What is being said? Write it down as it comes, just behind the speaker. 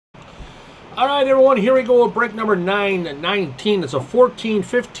All right, everyone, here we go with break number 919. It's a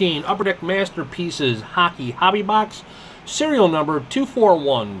 1415 Upper Deck Masterpieces Hockey Hobby Box. Serial number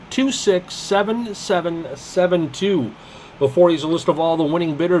 241267772. Before he's a list of all the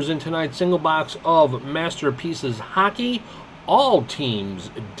winning bidders in tonight's single box of Masterpieces Hockey. All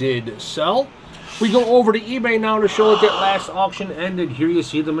teams did sell. We go over to eBay now to show that last auction ended. Here you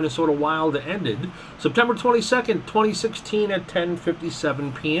see the Minnesota Wild ended September 22nd, 2016 at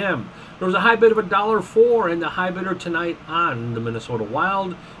 10:57 p.m. There was a high bid of $1.04, and the high bidder tonight on the Minnesota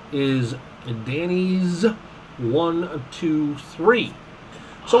Wild is Danny's 123.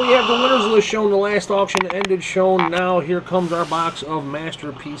 So we have the winners list shown. The last auction ended shown. Now here comes our box of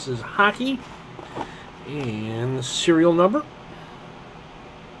Masterpieces Hockey. And the serial number.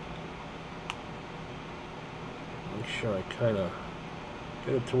 Make sure I kind of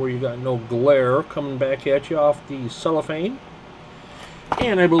get it to where you got no glare coming back at you off the cellophane.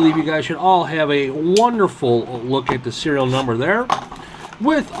 And I believe you guys should all have a wonderful look at the serial number there.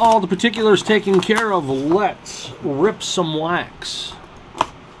 With all the particulars taken care of, let's rip some wax.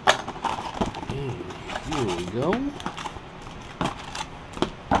 And here we go.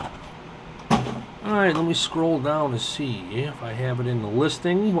 Alright, let me scroll down to see if I have it in the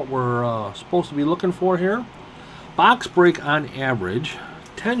listing, what we're supposed to be looking for here. Box break on average,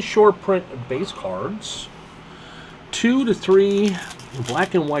 10 short print base cards, 2 to 3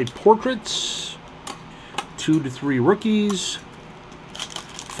 black and white portraits, 2 to 3 rookies,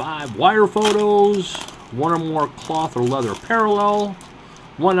 5 wire photos, 1 or more cloth or leather parallel,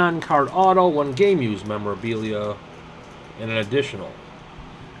 1 on-card auto, 1 game used memorabilia, and an additional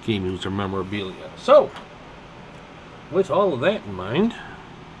game used or memorabilia. So, with all of that in mind,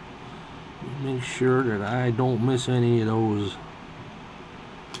 make sure that I don't miss any of those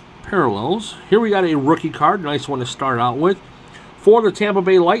parallels. Here we got a rookie card, nice one to start out with. For the Tampa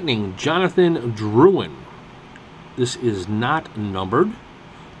Bay Lightning, Jonathan Drouin. This is not numbered.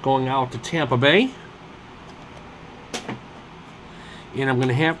 Going out to Tampa Bay. And I'm going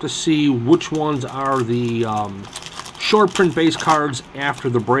to have to see which ones are the short print base cards after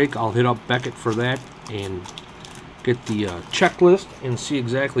the break. I'll hit up Beckett for that and get the checklist and see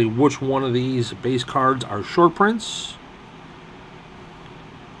exactly which one of these base cards are short prints.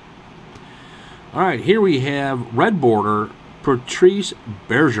 All right, here we have red border Patrice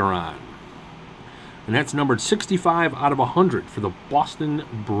Bergeron, and that's numbered 65 out of 100 for the Boston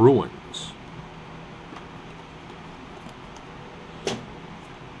Bruins.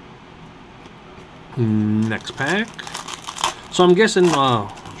 Next pack. So I'm guessing,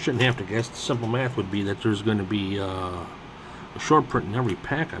 shouldn't have to guess, the simple math would be that there's going to be a short print in every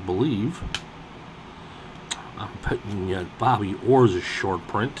pack, I believe. I'm putting Bobby Orr's short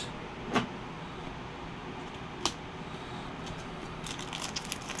print.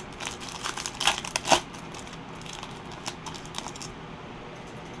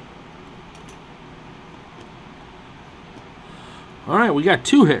 All right, we got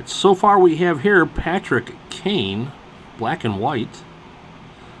 2 hits. So far we have here Patrick Kane, black and white,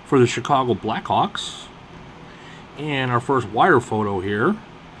 for the Chicago Blackhawks. And our first wire photo here.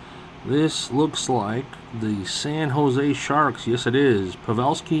 This looks like the San Jose Sharks. Yes, it is.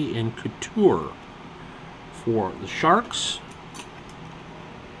 Pavelski and Couture for the Sharks.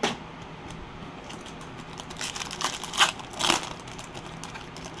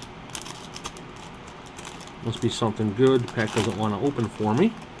 Must be something good. The pack doesn't want to open for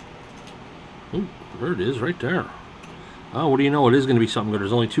me. Oh, there it is, right there. Oh, what do you know? It is going to be something good.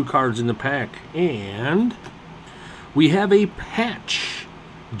 There's only 2 cards in the pack. And we have a patch.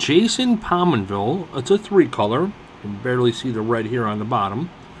 Jason Pominville. It's a 3-color. You can barely see the red here on the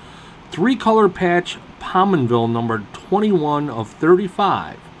bottom. 3-color patch, Pominville, numbered 21 of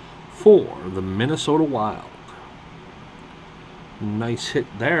 35 for the Minnesota Wild. Nice hit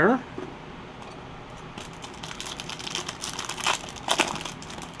there.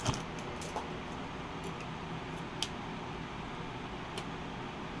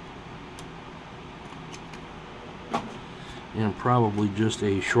 And probably just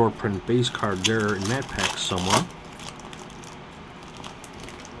a short print base card there in that pack somewhere.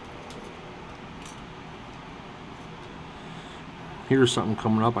 Here's something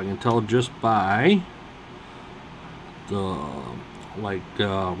coming up. I can tell just by the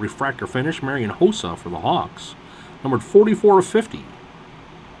refractor finish. Marian Hossa for the Hawks, numbered 44 of 50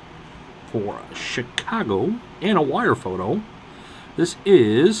 for Chicago, and a wire photo. This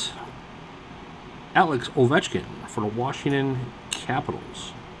is Alex Ovechkin for the Washington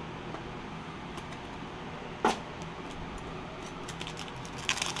Capitals.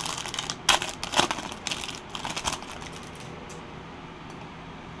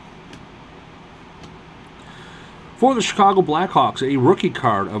 For the Chicago Blackhawks, a rookie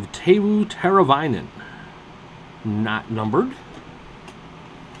card of Teuvo Teravainen. Not numbered.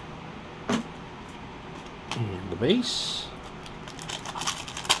 And the base.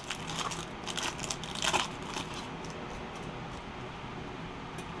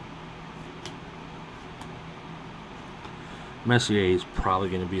 Messier is probably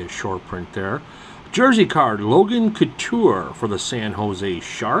going to be a short print there. Jersey card, Logan Couture for the San Jose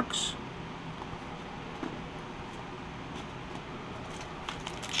Sharks.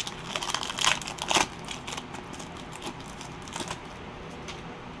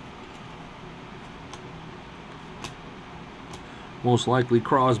 Most likely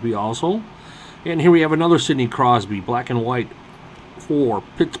Crosby also. And here we have another Sidney Crosby, black and white for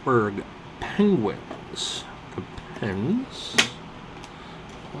Pittsburgh Penguins. The Pens.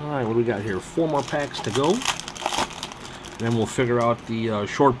 Alright, what do we got here? 4 more packs to go. Then we'll figure out the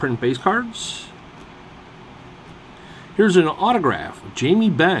short print base cards. Here's an autograph,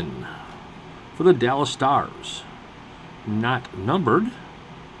 Jamie Benn for the Dallas Stars. Not numbered,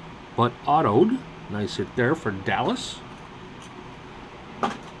 but autoed. Nice hit there for Dallas.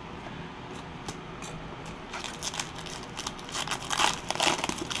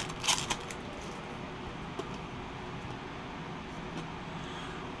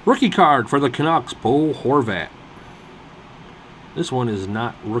 Rookie card for the Canucks, Bo Horvat. This one is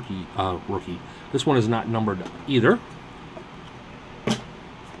not rookie. This one is not numbered either.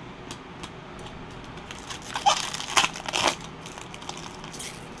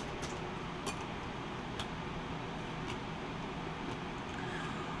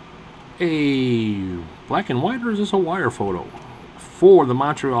 A black and white, or is this a wire photo? For the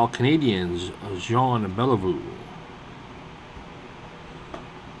Montreal Canadiens, Jean Beliveau.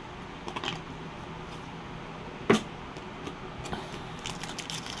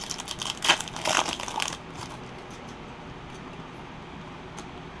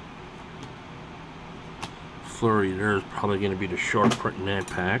 Flurry, there's probably going to be the short print in that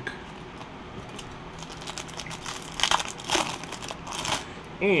pack.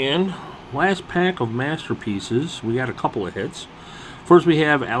 And last pack of masterpieces, we got a couple of hits. First we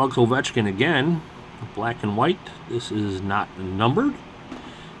have Alex Ovechkin again, black and white. This is not numbered.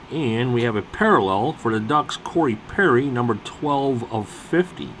 And we have a parallel for the Ducks, Corey Perry, number 12 of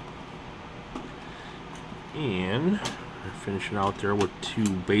 50. And we're finishing out there with 2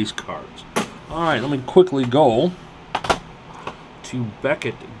 base cards. Alright, let me quickly go to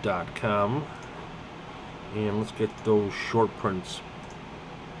Beckett.com and let's get those short prints.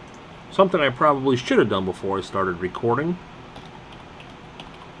 Something I probably should have done before I started recording,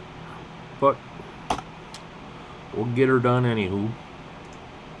 but we'll get her done anywho.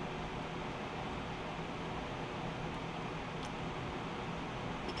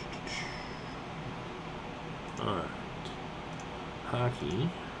 Alright, hockey.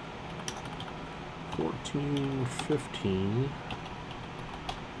 14, 15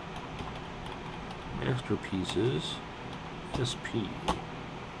 masterpieces, SP.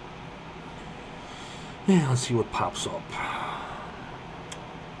 Yeah, let's see what pops up.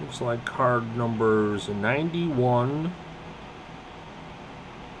 Looks like card numbers 91,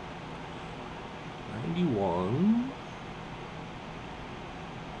 91,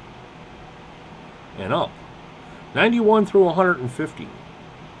 and up. 91 through 150.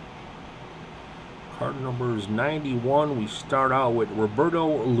 Card numbers 91, we start out with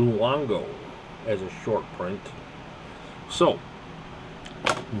Roberto Luongo as a short print. So,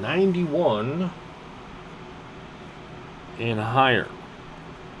 91 and higher.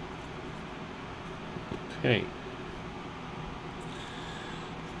 Okay.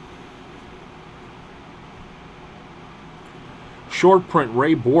 Short print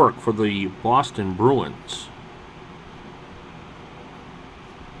Ray Bourque for the Boston Bruins.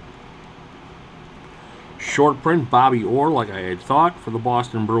 Short print Bobby Orr, like I had thought, for the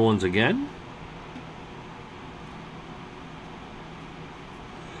Boston Bruins again.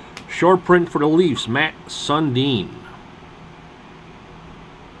 Short print for the Leafs, Matt Sundin.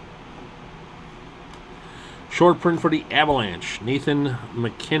 Short print for the Avalanche, Nathan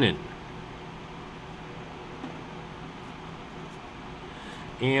McKinnon.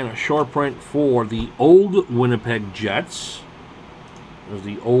 And a short print for the old Winnipeg Jets. There's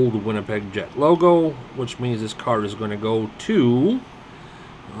the old Winnipeg Jet logo, which means this card is going to go to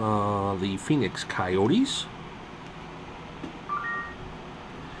the Phoenix Coyotes.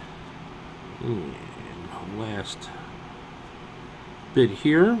 And last bit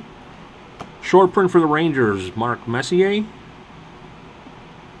here. Short print for the Rangers, Mark Messier.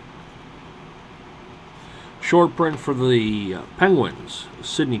 Short print for the Penguins,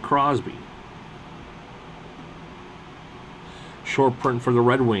 Sidney Crosby. Short print for the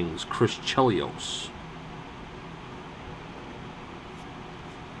Red Wings, Chris Chelios.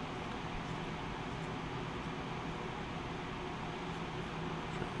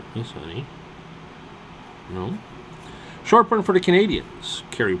 Yes, honey. No. Short print for the Canadians,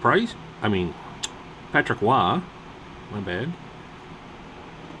 Carey Price. Patrick Waugh. My bad.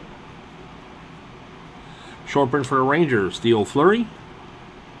 Short print for the Rangers, Theo Fleury.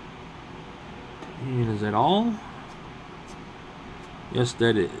 And is that all? Yes,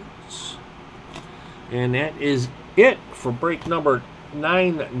 that is. And that is it for break number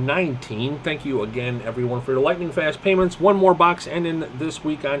 919. Thank you again, everyone, for your lightning fast payments. One more box ending this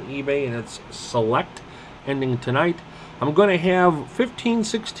week on eBay, and it's Select, ending tonight. I'm going to have 15,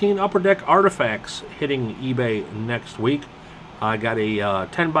 16 Upper Deck Artifacts hitting eBay next week. I got a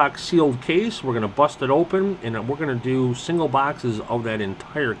 10-box sealed case. We're going to bust it open, and we're going to do single boxes of that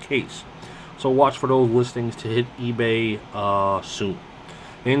entire case. So watch for those listings to hit eBay soon.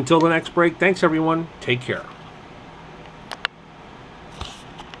 Until the next break, thanks everyone. Take care.